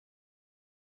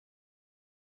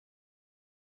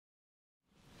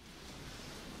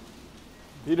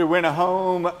Peter went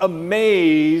home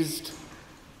amazed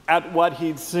at what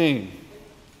he'd seen.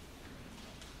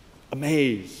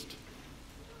 Amazed.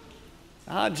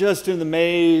 Not just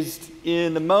amazed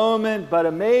in the moment, but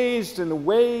amazed in the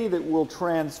way that will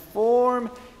transform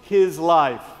his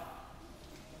life.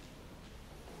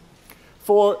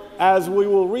 For as we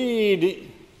will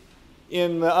read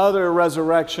in the other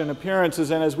resurrection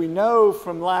appearances, and as we know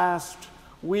from last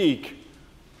week,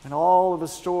 and all of the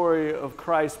story of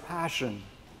Christ's passion,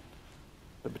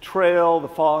 the betrayal, the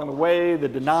falling away, the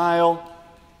denial,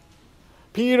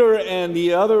 Peter and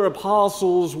the other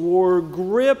apostles were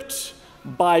gripped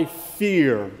by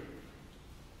fear.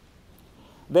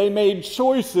 They made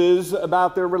choices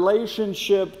about their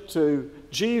relationship to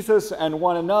Jesus and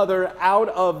one another out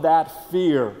of that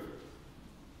fear.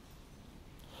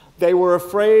 They were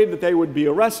afraid that they would be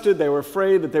arrested. They were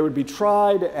afraid that they would be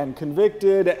tried and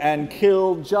convicted and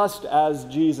killed just as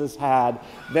Jesus had.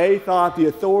 They thought the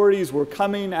authorities were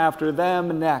coming after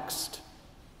them next.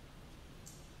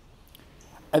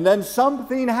 And then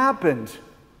something happened.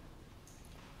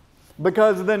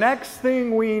 Because the next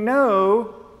thing we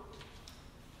know,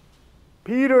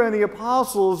 Peter and the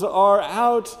apostles are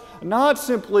out not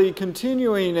simply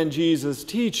continuing in Jesus'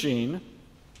 teaching,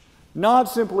 not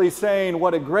simply saying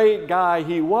what a great guy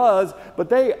he was, but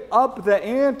they up the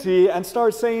ante and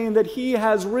start saying that he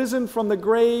has risen from the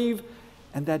grave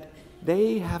and that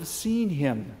they have seen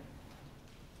him.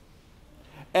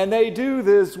 And they do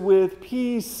this with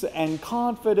peace and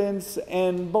confidence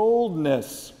and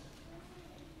boldness.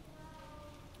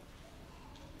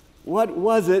 What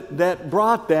was it that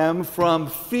brought them from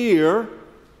fear,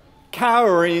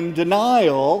 cowering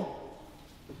denial,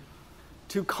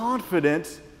 to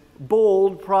confident,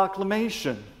 bold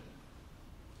proclamation?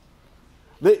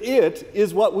 The it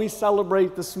is what we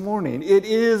celebrate this morning. It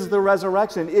is the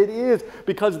resurrection. It is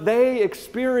because they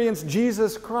experienced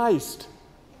Jesus Christ.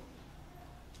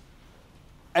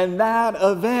 And that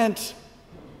event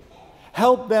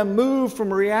helped them move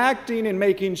from reacting and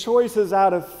making choices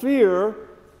out of fear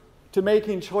to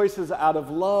making choices out of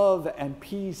love and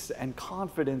peace and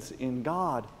confidence in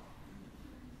God.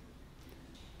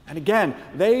 And again,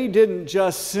 they didn't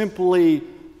just simply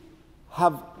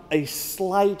have a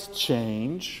slight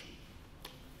change.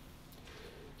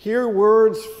 Hear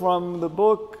words from the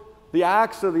book, The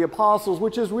Acts of the Apostles,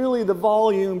 which is really the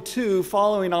volume 2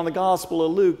 following on the Gospel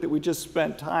of Luke that we just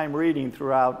spent time reading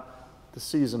throughout the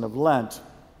season of Lent.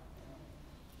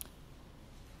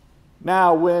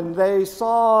 Now, when they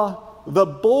saw the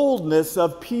boldness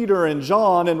of Peter and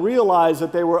John and realized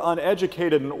that they were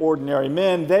uneducated and ordinary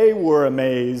men, they were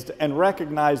amazed and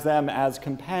recognized them as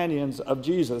companions of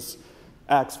Jesus.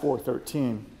 Acts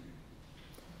 4:13.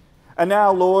 And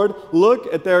now, Lord,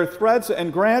 look at their threats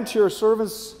and grant your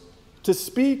servants to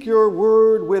speak your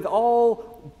word with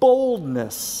all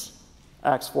boldness.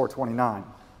 Acts 4:29.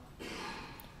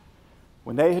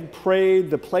 When they had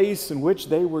prayed, the place in which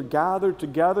they were gathered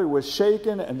together was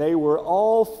shaken, and they were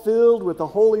all filled with the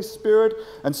Holy Spirit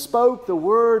and spoke the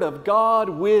word of God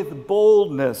with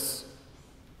boldness.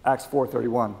 Acts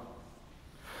 4:31.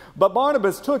 But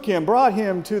Barnabas took him, brought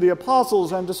him to the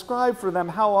apostles, and described for them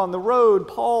how on the road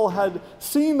Paul had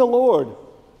seen the Lord,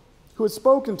 who had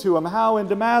spoken to him, how in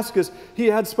Damascus he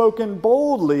had spoken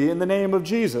boldly in the name of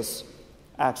Jesus.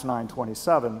 Acts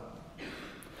 9:27.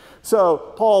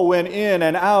 So Paul went in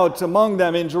and out among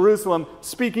them in Jerusalem,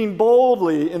 speaking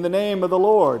boldly in the name of the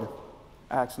Lord.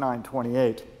 Acts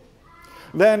 9:28.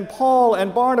 Then Paul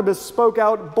and Barnabas spoke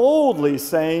out boldly,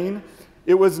 saying,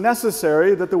 it was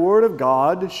necessary that the word of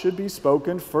God should be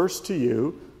spoken first to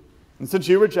you. And since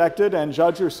you rejected and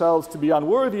judge yourselves to be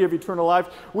unworthy of eternal life,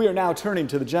 we are now turning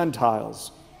to the Gentiles.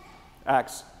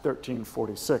 Acts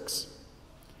 13:46.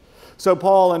 So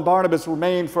Paul and Barnabas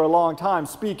remained for a long time,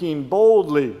 speaking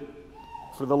boldly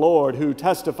for the Lord, who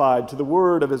testified to the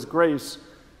word of his grace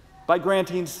by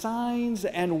granting signs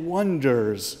and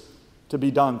wonders to be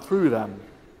done through them.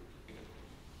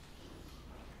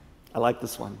 I like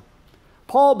this one.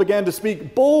 Paul began to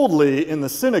speak boldly in the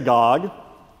synagogue,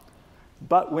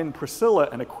 but when Priscilla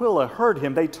and Aquila heard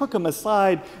him, they took him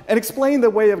aside and explained the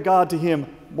way of God to him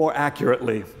more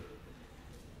accurately.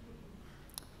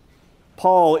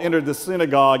 Paul entered the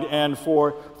synagogue and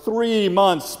for 3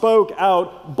 months spoke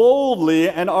out boldly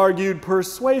and argued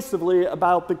persuasively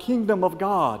about the kingdom of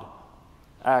God.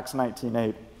 Acts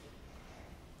 19:8.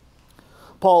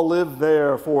 Paul lived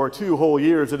there for 2 whole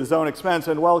years at his own expense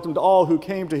and welcomed all who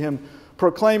came to him,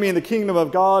 proclaiming the kingdom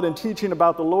of God and teaching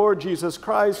about the Lord Jesus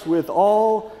Christ with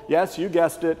all, yes, you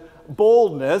guessed it,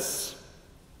 boldness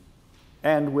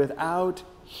and without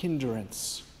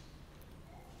hindrance.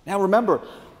 Now remember,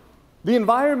 The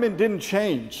environment didn't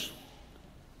change.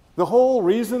 The whole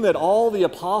reason that all the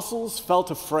apostles felt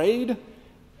afraid,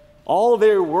 all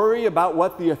their worry about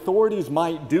what the authorities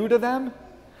might do to them,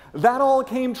 that all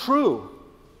came true.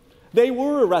 They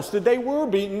were arrested, they were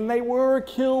beaten, they were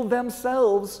killed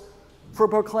themselves for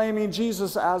proclaiming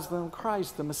Jesus as the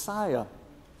Christ, the Messiah.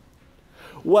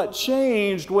 What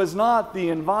changed was not the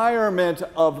environment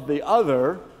of the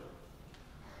other.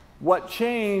 What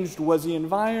changed was the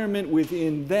environment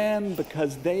within them,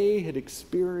 because they had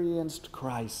experienced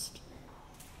Christ,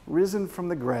 risen from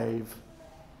the grave.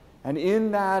 And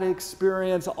in that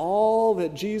experience, all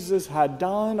that Jesus had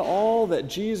done, all that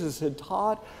Jesus had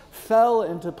taught, fell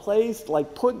into place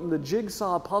like putting the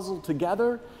jigsaw puzzle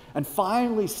together and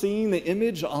finally seeing the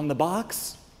image on the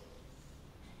box.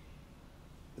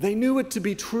 They knew it to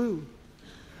be true.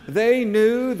 They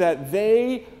knew that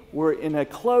they were in a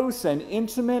close and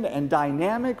intimate and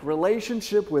dynamic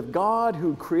relationship with God,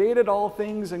 who created all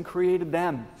things and created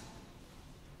them.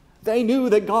 They knew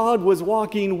that God was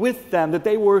walking with them, that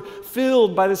they were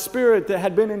filled by the Spirit that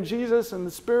had been in Jesus and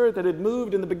the Spirit that had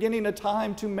moved in the beginning of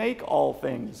time to make all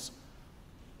things.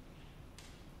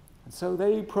 And so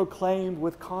they proclaimed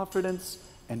with confidence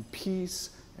and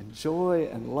peace and joy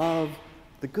and love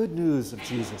the good news of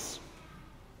Jesus.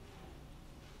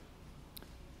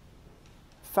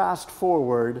 Fast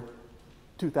forward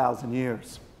 2,000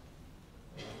 years.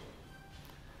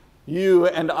 You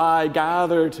and I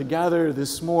gather together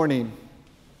this morning.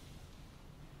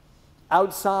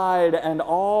 Outside and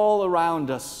all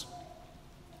around us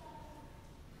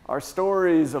are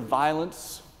stories of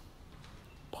violence,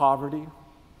 poverty,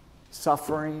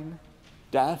 suffering,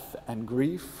 death, and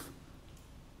grief.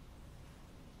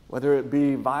 Whether it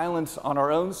be violence on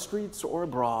our own streets or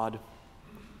abroad,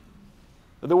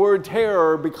 the word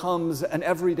terror becomes an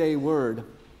everyday word.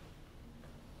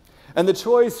 And the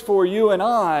choice for you and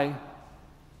I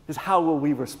is, how will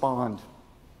we respond?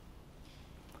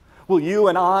 Will you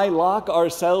and I lock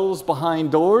ourselves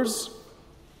behind doors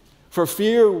for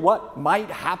fear what might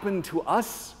happen to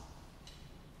us?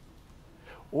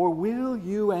 Or will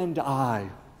you and I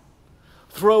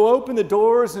throw open the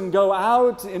doors and go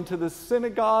out into the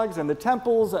synagogues and the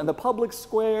temples and the public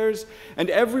squares and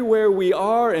everywhere we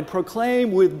are and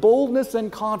proclaim with boldness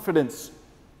and confidence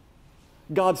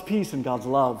God's peace and God's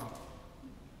love?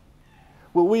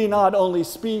 Will we not only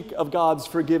speak of God's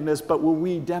forgiveness, but will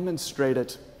we demonstrate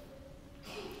it?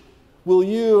 Will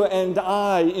you and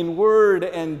I, in word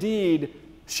and deed,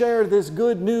 share this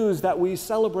good news that we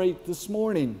celebrate this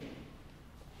morning?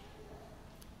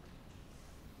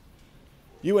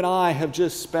 You and I have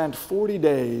just spent 40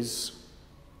 days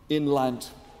in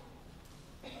Lent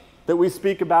that we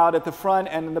speak about at the front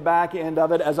and in the back end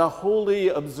of it as a holy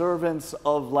observance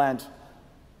of Lent.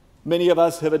 Many of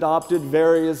us have adopted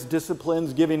various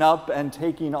disciplines, giving up and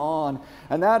taking on.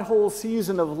 And that whole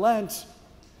season of Lent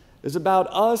is about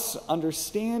us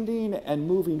understanding and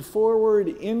moving forward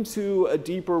into a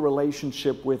deeper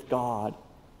relationship with God.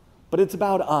 But it's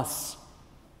about us.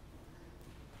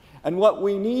 And what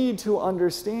we need to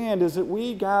understand is that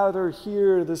we gather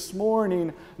here this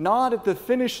morning not at the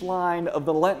finish line of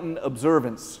the Lenten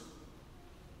observance,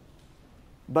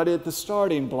 but at the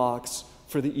starting blocks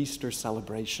for the Easter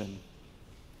celebration.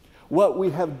 What we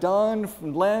have done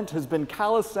from Lent has been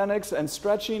calisthenics and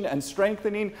stretching and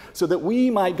strengthening so that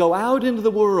we might go out into the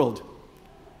world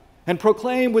and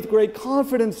proclaim with great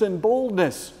confidence and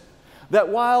boldness that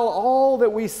while all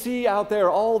that we see out there,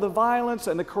 all the violence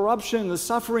and the corruption and the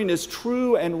suffering is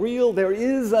true and real, there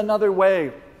is another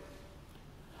way.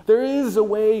 There is a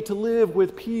way to live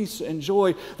with peace and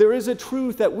joy. There is a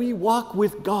truth that we walk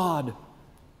with God,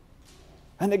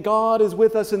 and that God is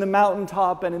with us in the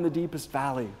mountaintop and in the deepest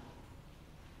valley.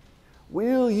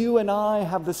 Will you and I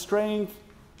have the strength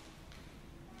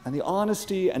and the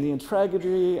honesty and the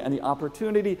integrity and the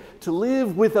opportunity to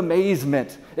live with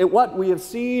amazement at what we have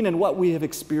seen and what we have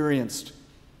experienced?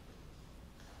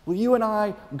 Will you and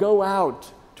I go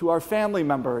out to our family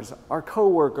members, our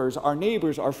coworkers, our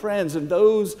neighbors, our friends, and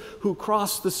those who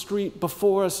cross the street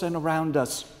before us and around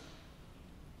us,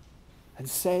 and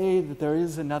say that there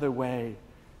is another way?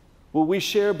 Will we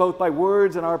share both by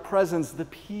words and our presence the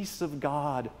peace of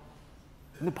God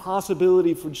and the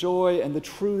possibility for joy and the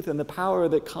truth and the power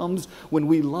that comes when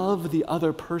we love the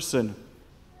other person?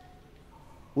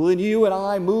 Will you and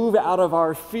I move out of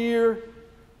our fear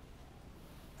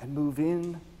and move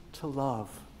in to love?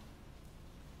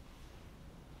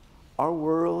 Our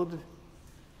world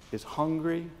is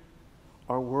hungry.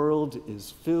 Our world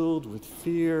is filled with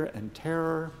fear and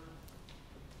terror.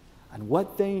 And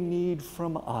what they need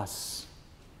from us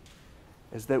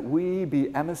is that we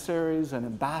be emissaries and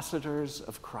ambassadors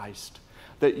of Christ.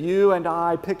 That you and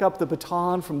I pick up the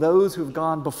baton from those who've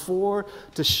gone before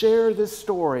to share this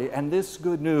story and this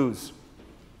good news.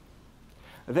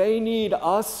 They need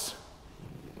us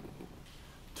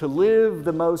to live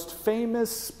the most famous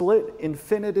split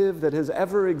infinitive that has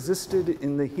ever existed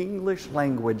in the English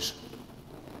language.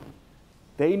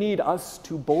 They need us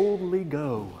to boldly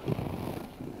go.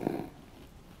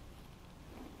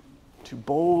 To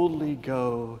boldly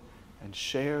go and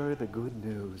share the good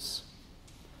news.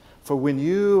 For when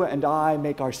you and I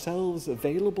make ourselves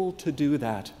available to do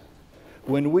that,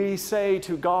 when we say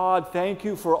to God, thank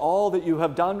you for all that you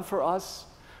have done for us,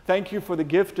 thank you for the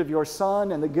gift of your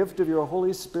Son and the gift of your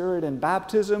Holy Spirit in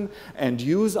baptism, and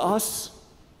use us,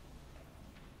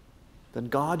 then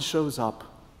God shows up.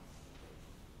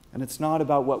 And it's not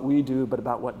about what we do, but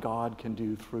about what God can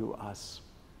do through us.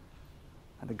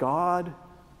 And the God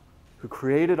who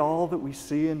created all that we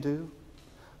see and do,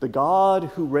 the God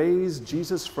who raised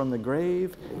Jesus from the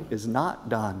grave, is not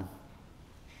done.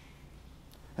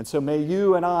 And so may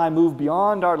you and I move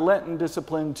beyond our Lenten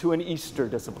discipline to an Easter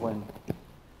discipline.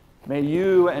 May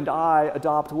you and I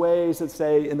adopt ways that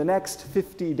say, in the next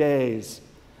 50 days,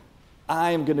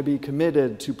 I am going to be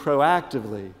committed to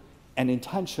proactively and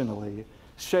intentionally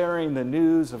sharing the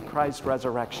news of Christ's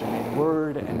resurrection in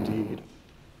word and deed.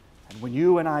 And when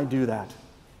you and I do that,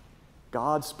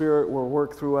 God's Spirit will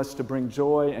work through us to bring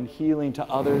joy and healing to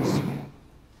others,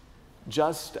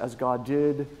 just as God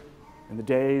did in the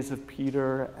days of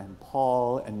Peter and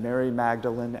Paul and Mary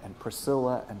Magdalene and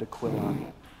Priscilla and Aquila.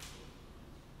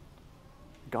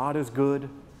 God is good,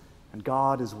 and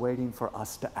God is waiting for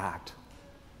us to act.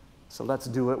 So let's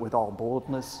do it with all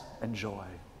boldness and joy.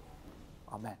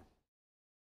 Amen.